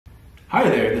Hi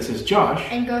there, this is Josh.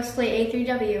 And Ghostly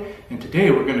A3W. And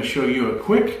today we're going to show you a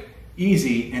quick,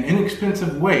 easy, and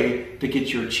inexpensive way to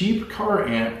get your cheap car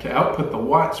amp to output the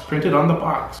watts printed on the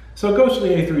box. So Ghostly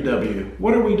A3W,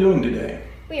 what are we doing today?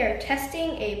 We are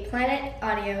testing a Planet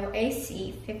Audio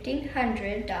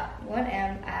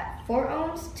AC1500.1M at 4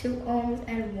 ohms, 2 ohms,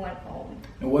 and 1 ohm.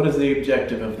 And what is the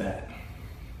objective of that?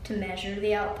 To measure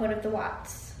the output of the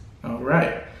watts.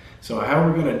 Alright, so how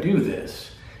we're going to do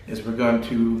this is we're going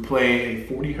to play a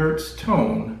 40 hertz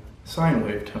tone, sine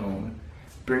wave tone,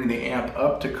 bring the amp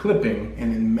up to clipping,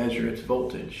 and then measure its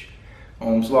voltage.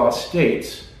 Ohm's law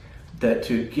states that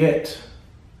to get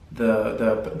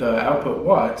the output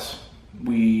watts,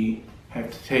 we have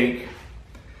to take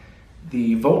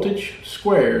the voltage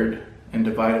squared and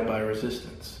divide it by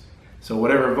resistance. So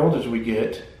whatever voltage we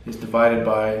get is divided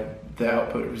by the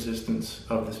output resistance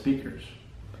of the speakers.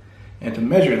 And to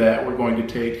measure that, we're going to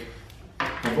take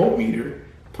a voltmeter,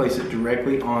 place it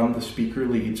directly on the speaker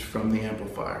leads from the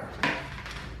amplifier.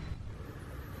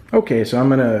 Okay, so I'm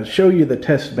going to show you the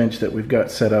test bench that we've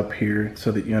got set up here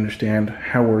so that you understand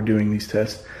how we're doing these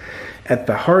tests. At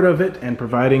the heart of it and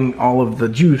providing all of the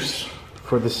juice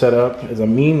for the setup is a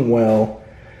Meanwell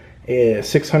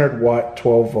 600 watt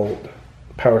 12 volt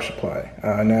power supply.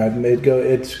 Now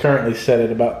it's currently set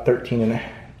at about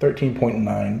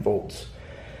 13.9 volts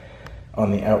on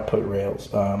the output rails.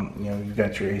 You've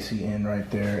got your AC in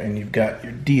right there, and you've got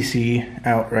your DC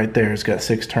out right there. It's got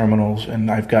 6 terminals,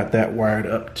 and I've got that wired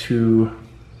up to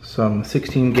some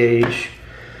 16 gauge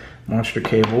monster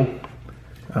cable.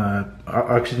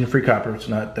 Oxygen-free copper. It's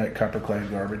not that copper-clad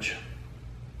garbage.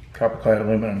 Copper-clad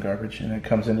aluminum garbage, and it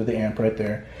comes into the amp right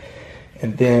there.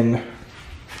 And then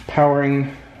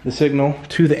powering the signal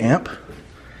to the amp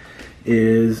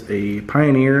is a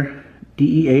Pioneer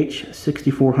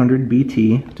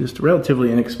DEH6400BT, just a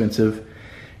relatively inexpensive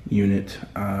unit,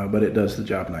 but it does the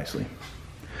job nicely.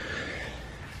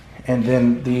 And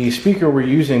then the speaker we're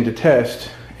using to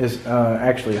test is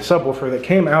actually a subwoofer that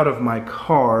came out of my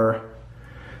car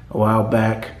a while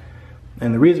back,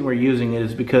 and the reason we're using it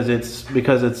is because it's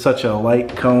such a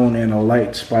light cone and a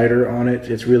light spider on it.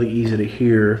 It's really easy to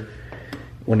hear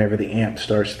whenever the amp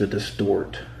starts to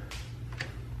distort.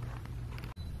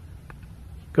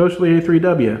 Ghostly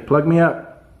A3W, plug me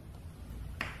up.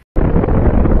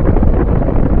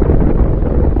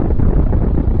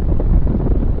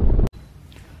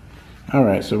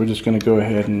 Alright, so we're just going to go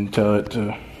ahead and tell it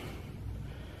to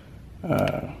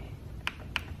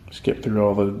skip through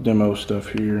all the demo stuff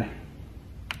here.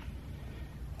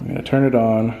 I'm going to turn it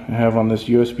on. I have on this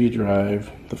USB drive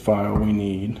the file we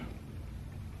need.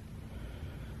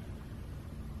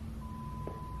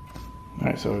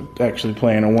 Alright, so it's actually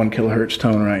playing a 1 kilohertz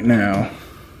tone right now.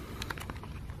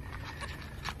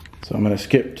 So I'm going to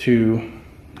skip to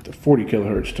the 40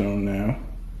 kilohertz tone now.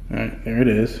 Alright, there it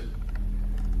is.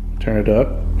 Turn it up.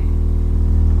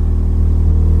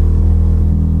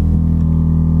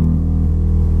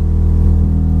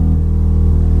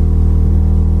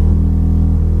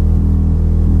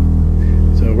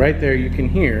 So right there you can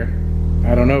hear,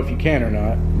 I don't know if you can or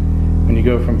not, when you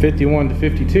go from 51 to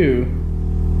 52,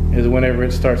 is whenever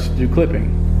it starts to do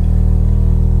clipping.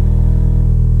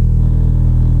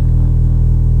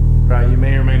 Right, you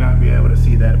may or may not be able to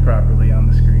see that properly on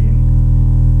the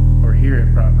screen, or hear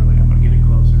it properly. I'm gonna get it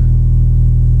closer.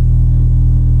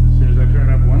 As soon as I turn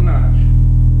up one notch,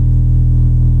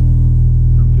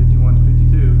 from 51 to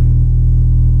 52,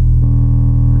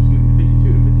 or excuse me,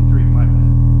 52 to 53, my bad,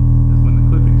 is when the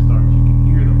clipping starts. You can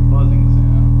hear the buzzing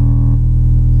sound.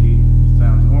 See, it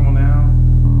sounds normal now.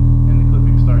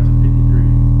 Starts at 53.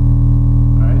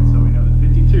 Alright, so we know that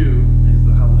 52 is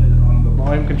on the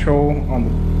volume control on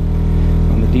the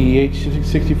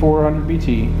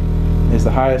DEH6400BT is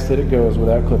the highest that it goes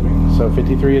without clipping. So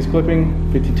 53 is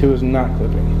clipping, 52 is not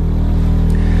clipping.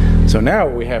 So now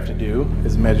what we have to do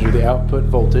is measure the output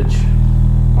voltage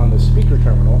on the speaker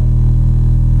terminal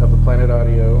of the Planet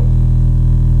Audio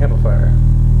amplifier.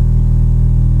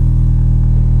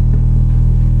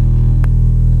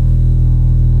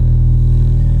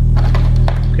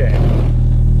 Okay,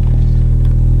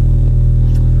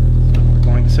 so we're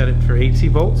going to set it for 80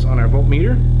 volts on our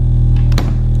voltmeter.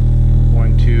 We're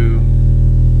going to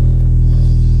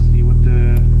see what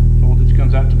the voltage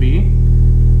comes out to be.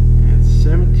 It's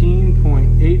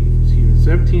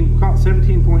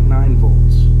 17.9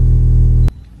 volts.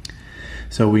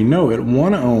 So we know at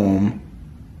 1 ohm,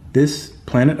 this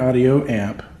Planet Audio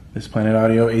amp, this Planet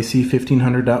Audio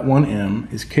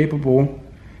AC1500.1M, is capable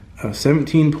of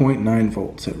 17.9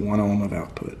 volts at 1 ohm of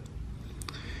output.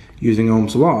 Using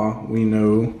Ohm's law, we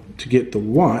know to get the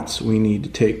watts, we need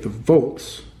to take the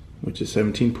volts which is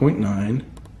 17.9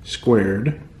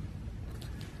 squared,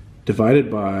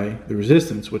 divided by the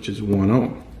resistance, which is 1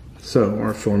 ohm. So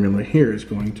our formula here is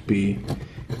going to be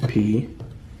P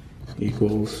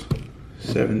equals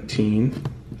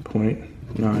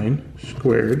 17.9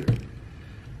 squared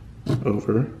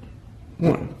over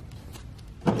 1.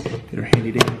 Get our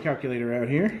handy dandy calculator out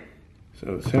here.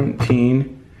 So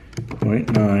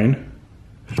 17.9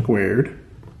 squared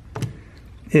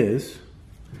is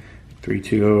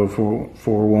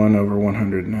 32041 over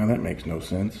 100. Now that makes no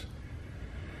sense.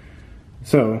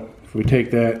 So if we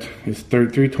take that, it's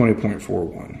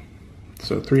 320.41.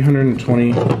 So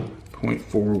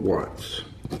 320.4 watts.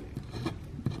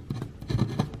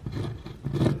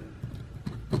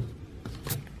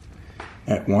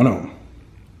 At 1 ohm.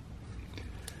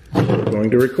 We're going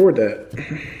to record that.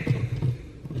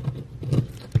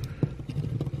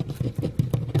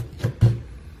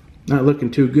 Not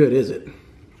looking too good, is it?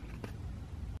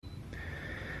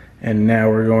 And now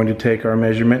we're going to take our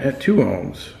measurement at 2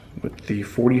 ohms with the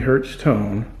 40 hertz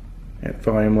tone at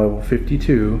volume level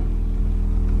 52.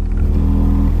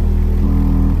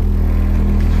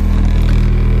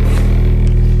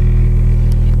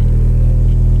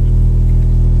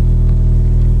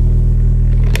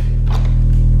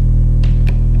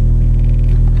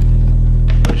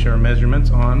 Place our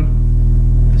measurements on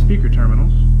the speaker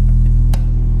terminals.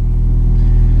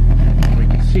 And we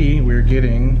can see we're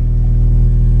getting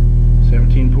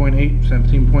 17.8,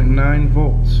 17.9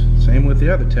 volts. Same with the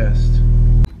other test.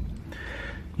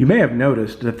 You may have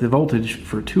noticed that the voltage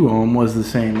for 2 ohm was the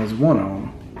same as 1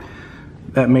 ohm.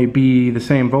 That may be the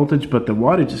same voltage, but the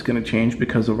wattage is going to change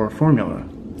because of our formula.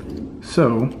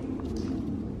 So,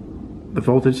 the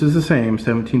voltage is the same,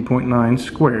 17.9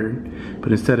 squared,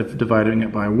 but instead of dividing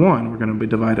it by 1, we're going to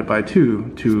divide it by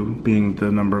 2, 2 being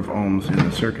the number of ohms in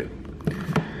the circuit.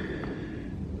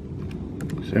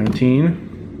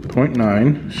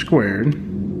 17.9 squared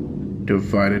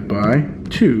divided by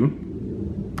 2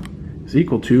 is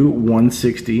equal to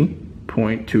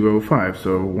 160.205,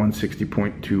 so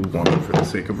 160.21 for the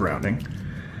sake of rounding.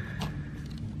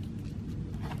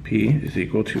 P is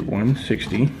equal to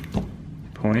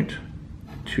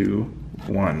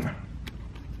 160.21.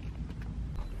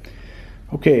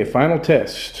 Okay, final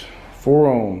test, 4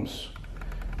 ohms.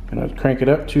 And I'll crank it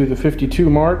up to the 52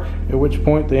 mark, at which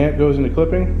point the amp goes into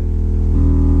clipping.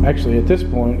 Actually, at this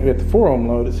point, at the 4 ohm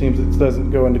load, it seems it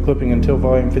doesn't go into clipping until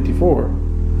volume 54.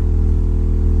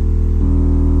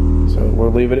 So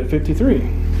we'll leave it at 53.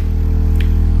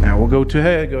 Now we'll go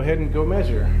ahead and go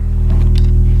measure.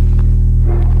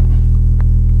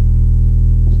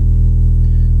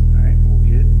 Alright, we'll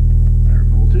get our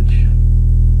voltage.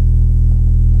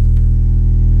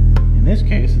 In this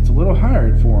case, it's a little higher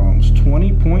at 4 ohms,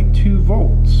 20.2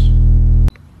 volts.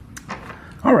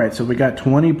 Alright, so we got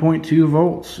 20.2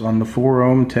 volts on the 4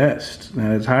 ohm test.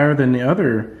 That is higher than the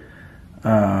other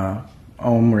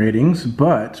ohm ratings,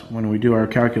 but when we do our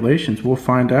calculations, we'll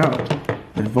find out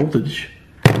that voltage,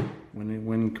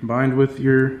 when combined with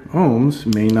your ohms,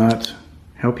 may not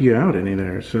help you out any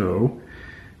there. So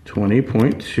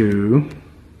 20.2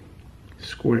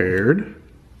 squared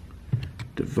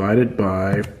divided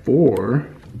by 4,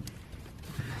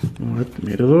 well, I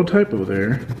made a little typo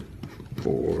there,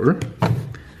 4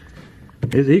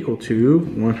 is equal to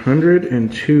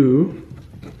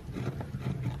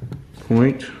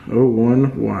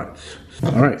 102.01 watts.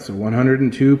 Alright, so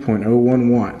 102.01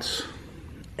 watts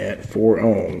at 4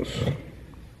 ohms.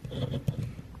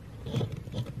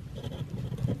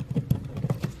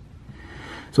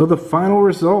 So the final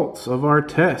results of our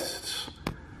tests.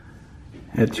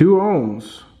 At 2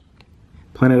 ohms,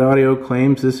 Planet Audio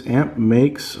claims this amp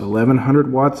makes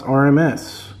 1100 watts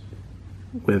RMS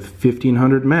with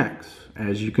 1500 max.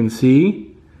 As you can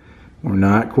see, we're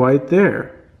not quite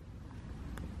there.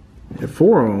 At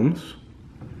 4 ohms,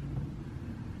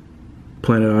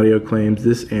 Planet Audio claims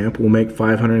this amp will make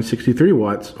 563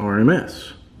 watts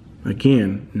RMS.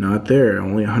 Again, not there,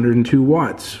 only 102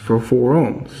 watts for 4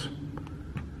 ohms.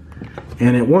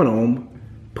 And at 1 ohm,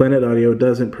 Planet Audio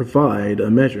doesn't provide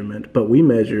a measurement, but we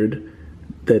measured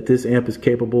that this amp is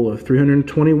capable of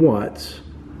 320 watts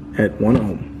at 1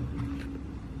 ohm.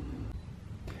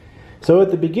 So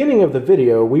at the beginning of the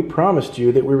video, we promised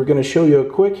you that we were going to show you a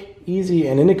quick, easy,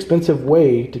 and inexpensive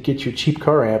way to get your cheap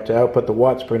car amp to output the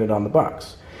watts printed on the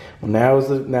box. Well, now is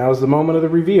the moment of the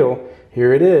reveal.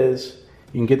 Here it is.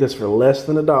 You can get this for less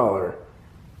than $1.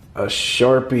 A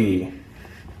Sharpie.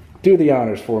 Do the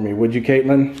honors for me, would you,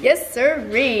 Caitlin? Yes,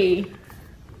 sirree.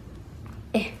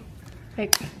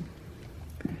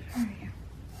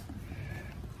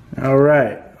 All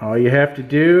right. All you have to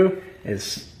do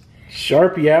is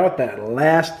Sharpie out that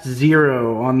last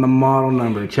 0 on the model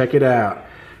number. Check it out.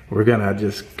 We're gonna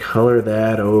just color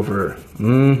that over.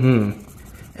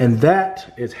 And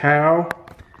that is how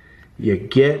you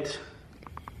get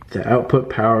the output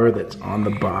power that's on the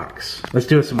box. Let's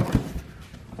do it some more.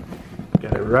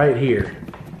 Got it right here.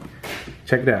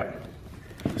 Check it out.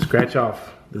 Scratch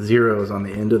off the 0s on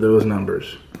the end of those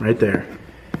numbers. Right there.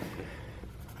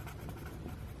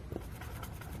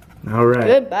 All right.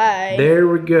 Goodbye. There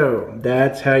we go.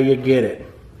 That's how you get it.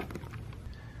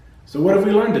 So what have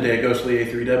we learned today, Ghostly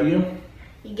A3W?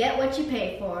 You get what you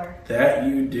pay for. That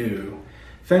you do.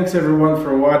 Thanks everyone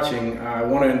for watching. I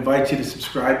want to invite you to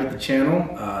subscribe to the channel.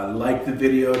 Like the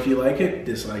video if you like it,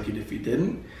 dislike it if you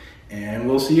didn't. And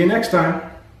we'll see you next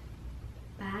time.